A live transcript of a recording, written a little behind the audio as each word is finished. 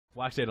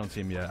Well, actually, I don't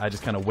see him yet. I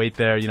just kind of wait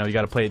there. You know, you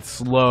got to play it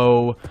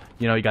slow.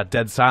 You know, you got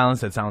dead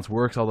silence. That silence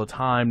works all the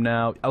time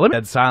now.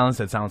 Dead silence.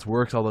 That silence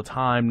works all the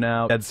time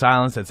now. Dead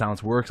silence. That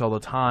silence works all the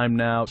time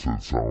now.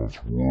 That silence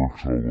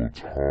works all the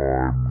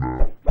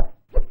time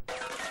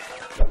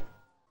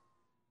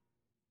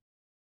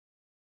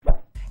now.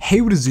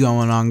 Hey, what is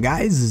going on,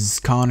 guys? This is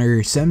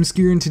Connor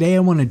Semscure, and today I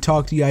want to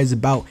talk to you guys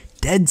about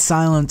dead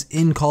silence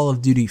in Call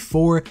of Duty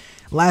 4.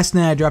 Last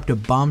night I dropped a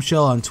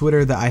bombshell on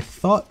Twitter that I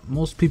thought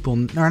most people,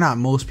 or not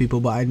most people,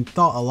 but I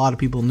thought a lot of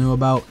people knew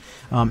about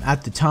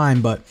at the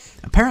time, but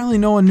apparently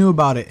no one knew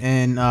about it,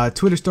 and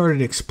Twitter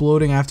started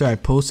exploding after I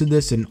posted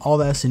this, and all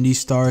the S&D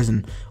stars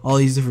and all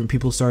these different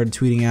people started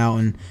tweeting out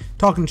and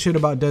talking shit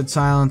about dead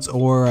silence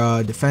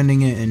or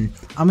defending it, and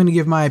I'm going to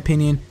give my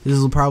opinion. This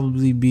will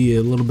probably be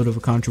a little bit of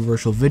a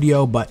controversial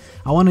video, but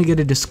I want to get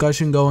a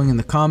discussion going in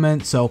the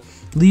comments, so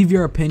leave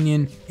your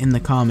opinion in the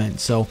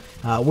comments. So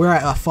we're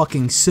at a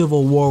fucking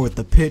civil war with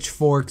the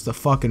pitchforks, the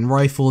fucking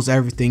rifles,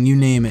 everything, you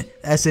name it.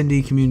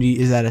 S&D community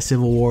is at a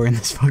civil war in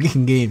this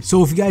fucking game.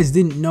 So if you guys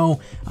didn't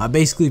know,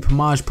 basically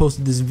Pamaj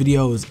posted this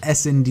video. It was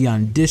S&D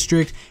on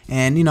District,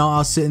 and you know, I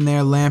was sitting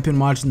there lamping,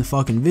 watching the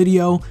fucking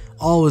video.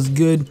 All was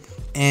good,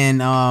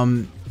 and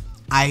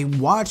I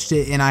watched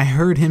it and I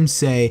heard him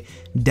say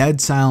dead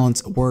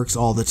silence works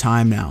all the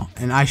time now,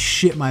 and I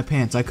shit my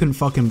pants. I couldn't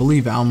fucking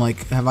believe it. I'm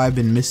like, have I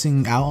been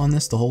missing out on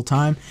this the whole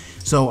time?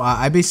 So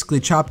I basically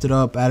chopped it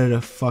up, added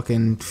a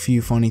fucking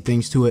few funny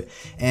things to it,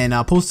 and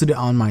I posted it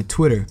on my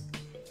Twitter.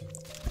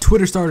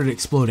 Twitter started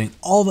exploding.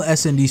 All the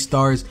S&D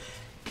stars,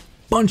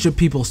 bunch of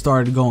people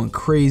started going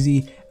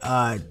crazy,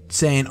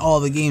 saying,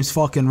 oh, the game's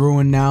fucking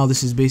ruined now.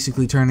 This is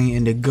basically turning it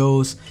into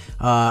Ghost.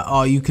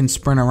 Oh, you can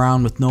sprint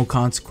around with no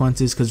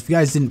consequences. Because if you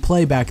guys didn't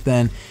play back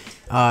then,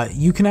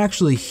 you can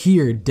actually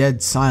hear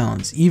dead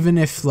silence, even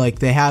if like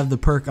they have the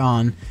perk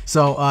on.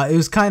 So it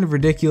was kind of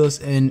ridiculous,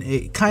 and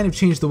it kind of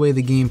changed the way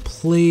the game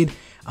played.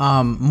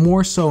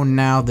 More so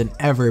now than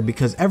ever,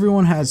 because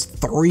everyone has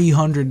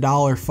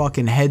 $300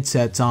 fucking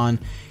headsets on,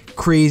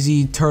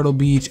 crazy Turtle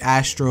Beach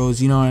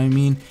Astros, you know what I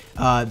mean?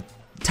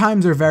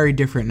 Times are very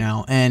different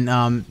now, and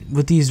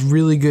with these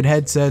really good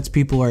headsets,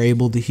 people are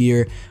able to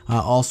hear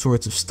all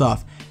sorts of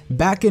stuff.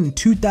 Back in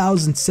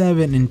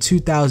 2007 and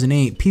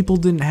 2008, people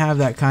didn't have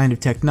that kind of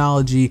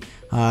technology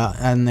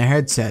on their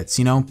headsets.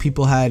 You know,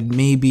 people had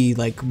maybe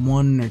like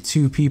one or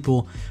two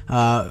people,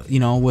 you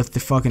know, with the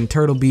fucking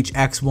Turtle Beach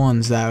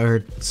X1s that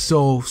are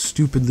so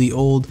stupidly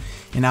old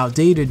and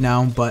outdated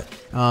now, but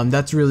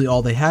that's really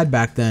all they had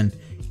back then.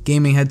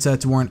 Gaming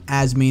headsets weren't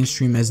as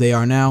mainstream as they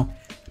are now.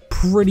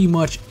 Pretty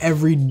much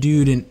every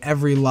dude in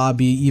every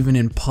lobby, even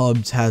in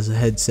pubs, has a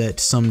headset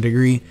to some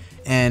degree,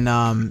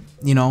 and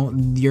you know,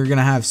 you're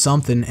gonna have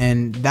something,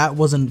 and that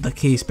wasn't the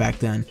case back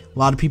then. A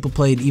lot of people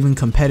played even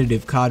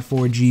competitive CoD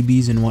 4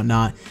 GBs and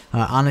whatnot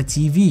on a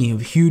TV,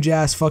 huge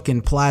ass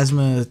fucking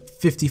plasma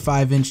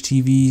 55-inch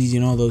TVs, you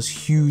know, those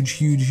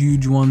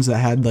huge ones that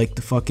had like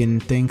the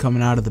fucking thing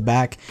coming out of the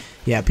back.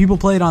 Yeah, people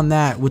played on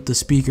that with the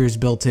speakers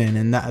built in,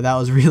 and that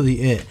was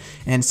really it.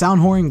 And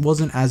sound whoring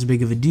wasn't as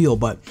big of a deal,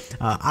 but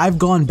I've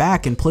gone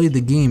back and played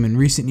the game in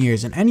recent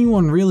years, and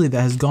anyone really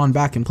that has gone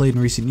back and played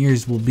in recent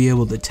years will be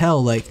able to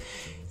tell, like,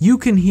 you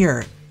can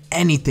hear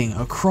anything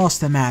across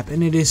the map,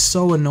 and it is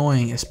so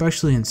annoying,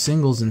 especially in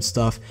singles and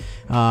stuff,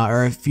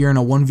 or if you're in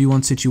a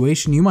 1v1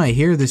 situation, you might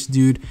hear this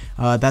dude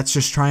that's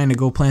just trying to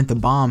go plant the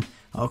bomb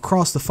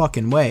across the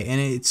fucking way,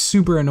 and it's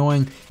super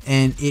annoying,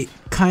 and it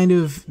kind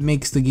of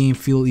makes the game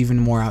feel even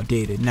more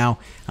outdated. Now,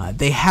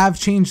 they have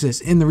changed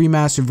this in the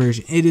remastered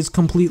version. It is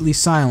completely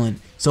silent,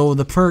 so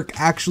the perk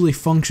actually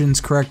functions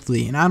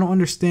correctly, and I don't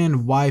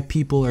understand why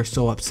people are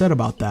so upset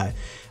about that.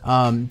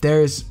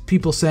 There's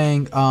people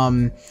saying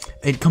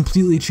it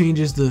completely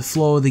changes the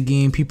flow of the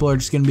game. People are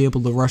just going to be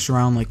able to rush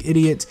around like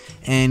idiots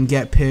and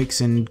get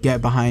picks and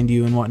get behind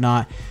you and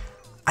whatnot.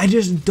 I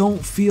just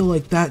don't feel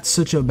like that's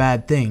such a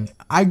bad thing.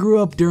 I grew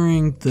up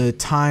during the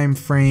time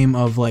frame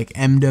of like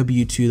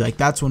MW2, like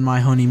that's when my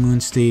honeymoon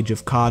stage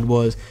of CoD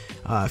was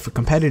for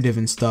competitive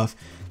and stuff.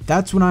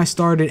 That's when I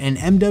started, and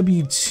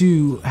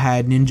MW2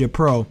 had Ninja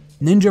Pro.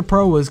 Ninja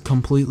Pro was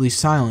completely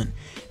silent.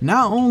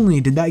 Not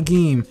only did that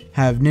game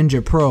have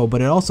Ninja Pro,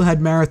 but it also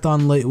had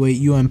Marathon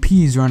Lightweight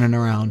UMPs running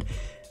around.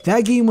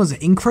 That game was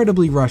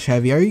incredibly rush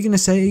heavy. Are you going to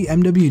say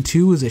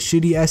MW2 was a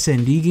shitty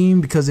S&D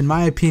game? Because in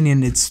my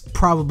opinion, it's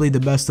probably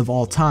the best of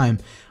all time.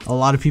 A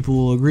lot of people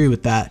will agree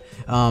with that.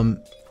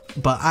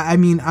 But I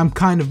mean, I'm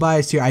kind of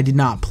biased here. I did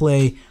not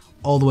play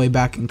all the way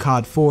back in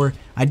CoD 4.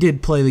 I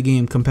did play the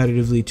game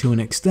competitively to an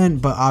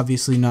extent, but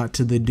obviously not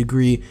to the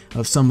degree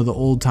of some of the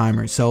old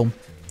timers. So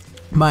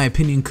my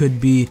opinion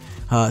could be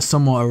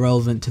somewhat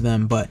irrelevant to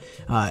them, but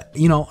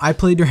you know, I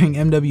played during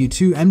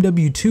MW2.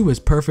 MW2 was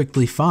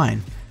perfectly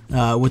fine.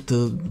 with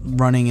the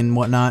running and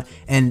whatnot.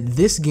 And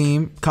this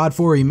game, CoD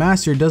 4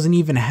 Remastered, doesn't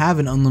even have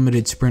an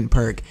unlimited sprint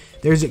perk.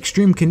 There's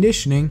extreme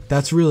conditioning,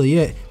 that's really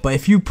it. But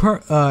if you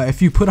put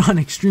on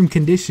extreme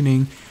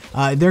conditioning,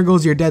 there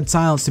goes your dead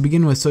silence to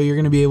begin with, so you're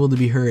going to be able to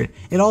be heard.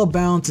 It all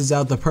balances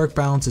out. The perk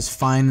balance is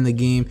fine in the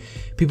game.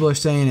 People are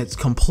saying it's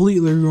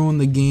completely ruined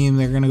the game.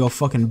 They're going to go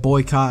fucking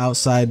boycott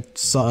outside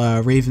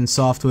Raven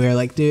Software.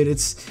 Like, dude,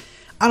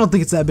 I don't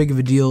think it's that big of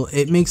a deal.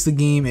 It makes the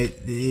game,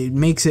 it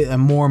makes it a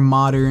more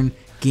modern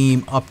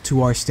game up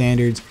to our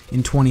standards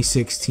in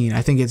 2016.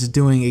 I think it's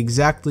doing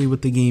exactly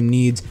what the game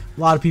needs. A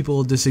lot of people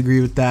will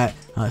disagree with that,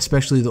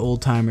 especially the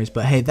old timers,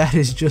 but hey, that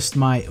is just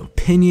my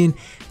opinion.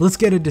 Let's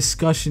get a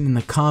discussion in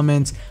the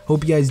comments.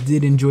 Hope you guys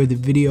did enjoy the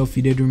video. If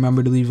you did,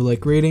 remember to leave a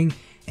like rating,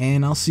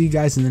 and I'll see you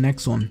guys in the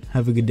next one.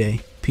 Have a good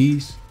day.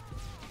 Peace.